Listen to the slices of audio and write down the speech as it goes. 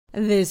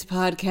This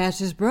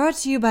podcast is brought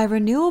to you by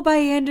Renewal by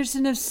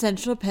Andersen of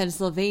Central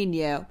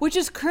Pennsylvania, which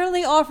is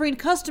currently offering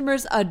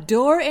customers a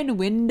door and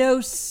window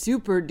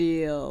super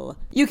deal.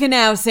 You can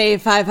now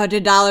save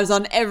 $500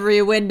 on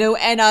every window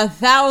and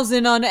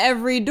 $1,000 on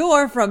every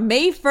door from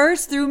May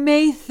 1st through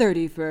May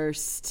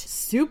 31st.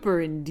 Super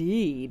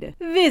indeed.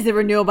 Visit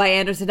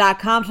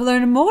renewalbyandersen.com to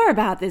learn more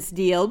about this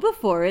deal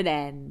before it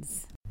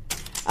ends.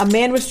 A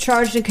man was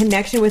charged in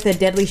connection with a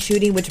deadly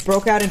shooting which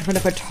broke out in front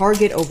of a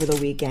Target over the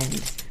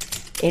weekend.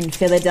 In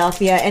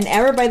Philadelphia, an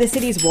error by the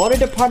city's water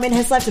department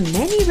has left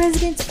many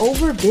residents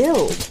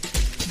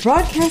overbilled.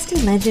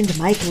 Broadcasting legend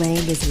Mike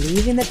Lange is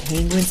leaving the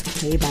Penguins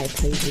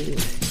play-by-play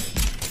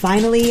booth.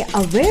 Finally,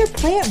 a rare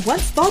plant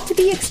once thought to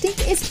be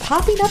extinct is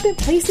popping up in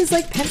places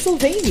like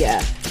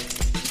Pennsylvania.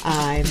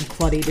 I'm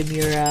Claudia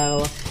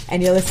DeMuro,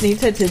 and you're listening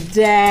to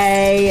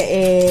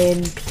Today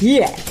in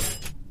PA.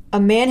 A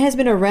man has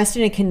been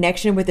arrested in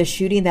connection with a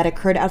shooting that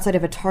occurred outside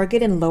of a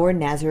Target in Lower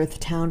Nazareth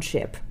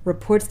Township,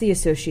 reports the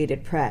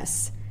Associated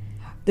Press.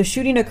 The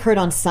shooting occurred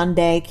on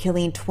Sunday,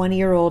 killing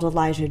 20-year-old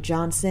Elijah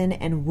Johnson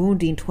and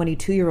wounding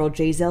 22-year-old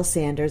Giselle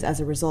Sanders as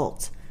a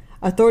result.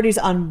 Authorities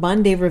on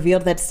Monday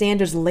revealed that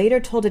Sanders later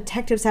told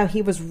detectives how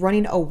he was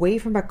running away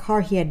from a car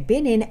he had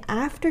been in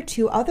after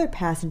two other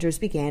passengers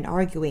began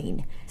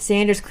arguing.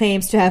 Sanders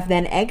claims to have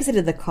then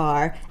exited the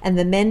car, and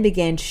the men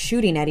began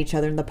shooting at each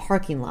other in the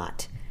parking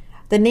lot.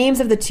 The names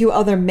of the two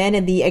other men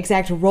and the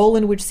exact role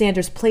in which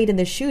Sanders played in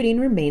the shooting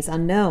remains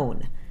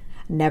unknown.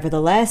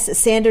 Nevertheless,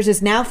 Sanders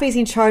is now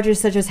facing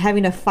charges such as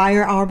having a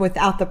firearm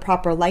without the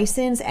proper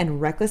license and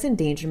reckless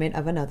endangerment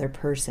of another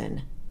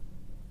person.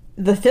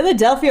 The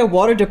Philadelphia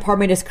Water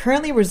Department is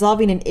currently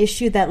resolving an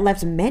issue that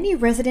left many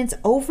residents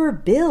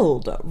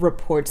overbilled,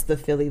 reports the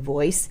Philly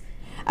Voice.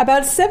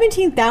 About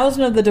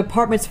 17,000 of the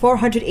department's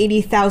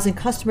 480,000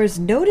 customers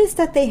noticed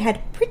that they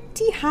had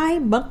pretty high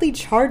monthly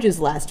charges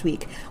last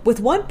week, with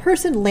one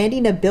person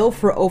landing a bill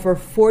for over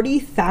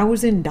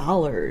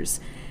 $40,000.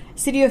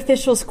 City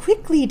officials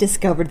quickly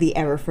discovered the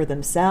error for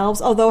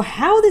themselves, although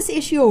how this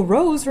issue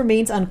arose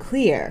remains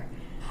unclear.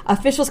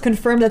 Officials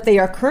confirmed that they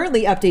are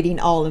currently updating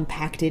all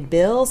impacted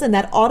bills and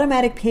that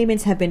automatic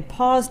payments have been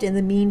paused in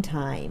the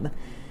meantime.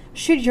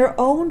 Should your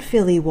own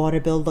Philly water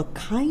bill look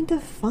kind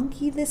of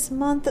funky this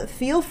month,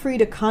 feel free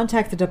to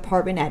contact the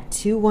department at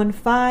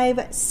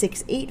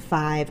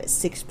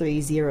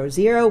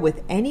 215-685-6300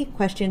 with any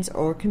questions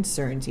or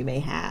concerns you may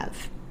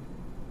have.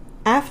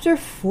 After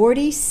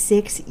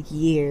 46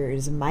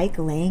 years, Mike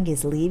Lange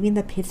is leaving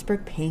the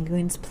Pittsburgh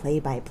Penguins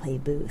play-by-play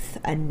booth,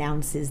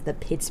 announces the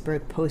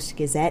Pittsburgh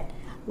Post-Gazette.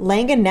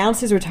 Lange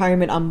announced his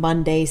retirement on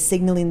Monday,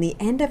 signaling the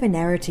end of an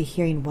era to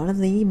hearing one of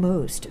the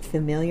most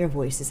familiar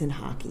voices in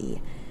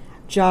hockey.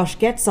 Josh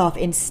Getzoff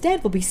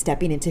instead will be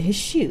stepping into his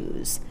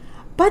shoes.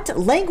 But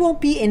Lange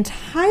won't be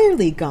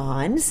entirely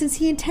gone, since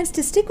he intends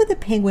to stick with the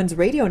Penguins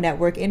radio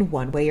network in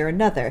one way or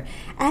another,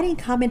 adding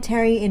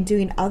commentary and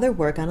doing other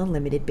work on a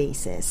limited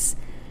basis.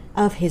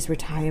 Of his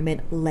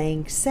retirement,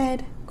 Lange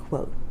said,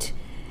 quote,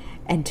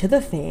 "And to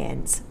the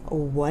fans,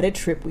 what a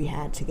trip we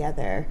had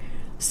together.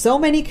 So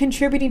many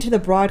contributing to the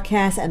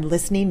broadcast and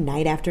listening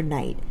night after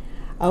night.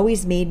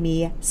 Always made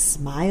me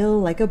smile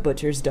like a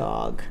butcher's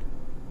dog."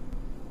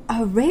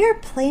 A rare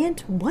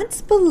plant once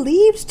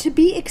believed to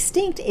be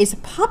extinct is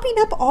popping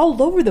up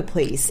all over the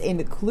place,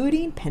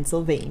 including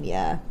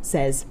Pennsylvania,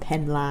 says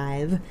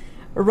PennLive.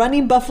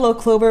 Running buffalo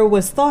clover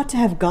was thought to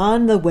have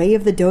gone the way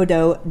of the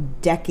dodo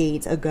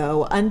decades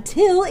ago,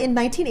 until in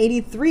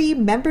 1983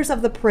 members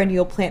of the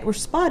perennial plant were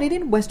spotted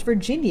in West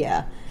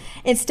Virginia.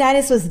 Its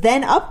status was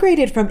then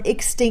upgraded from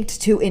extinct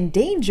to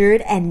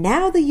endangered, and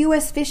now the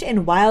U.S. Fish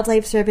and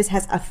Wildlife Service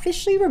has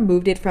officially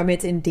removed it from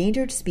its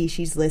endangered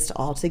species list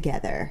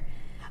altogether.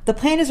 The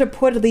plant is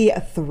reportedly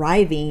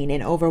thriving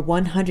in over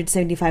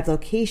 175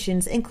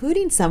 locations,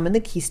 including some in the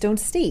Keystone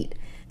State.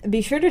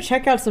 Be sure to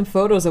check out some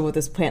photos of what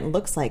this plant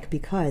looks like,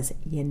 because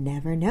you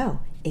never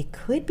know, it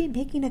could be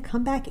making a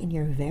comeback in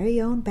your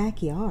very own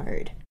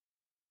backyard.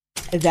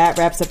 That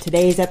wraps up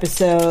today's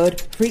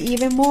episode. For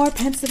even more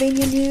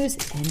Pennsylvania news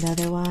and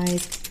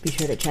otherwise, be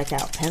sure to check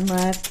out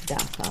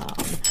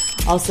PennLive.com.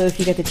 Also, if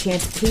you get the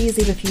chance, please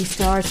leave a few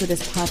stars for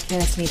this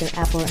podcast in either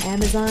Apple or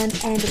Amazon,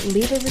 and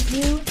leave a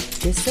review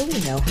just so we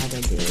know how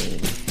they're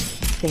doing.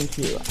 Thank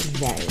you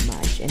very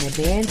much in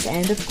advance,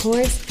 and of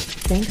course,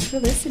 thanks for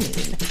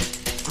listening.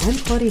 I'm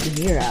Claudia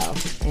DeMuro,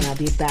 and I'll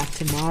be back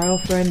tomorrow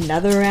for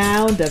another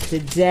round of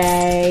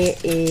Today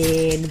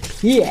in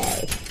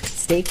PA.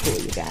 Stay cool,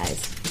 you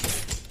guys.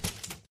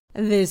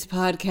 This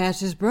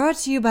podcast is brought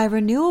to you by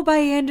Renewal by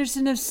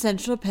Andersen of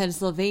Central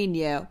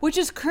Pennsylvania, which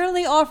is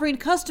currently offering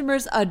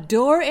customers a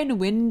door and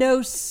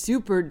window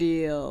super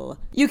deal.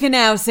 You can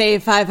now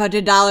save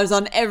 $500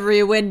 on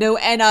every window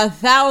and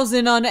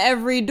 $1,000 on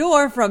every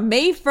door from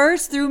May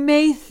 1st through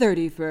May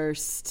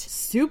 31st.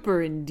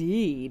 Super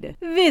indeed.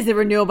 Visit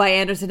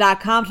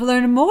renewalbyandersen.com to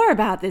learn more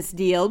about this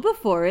deal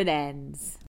before it ends.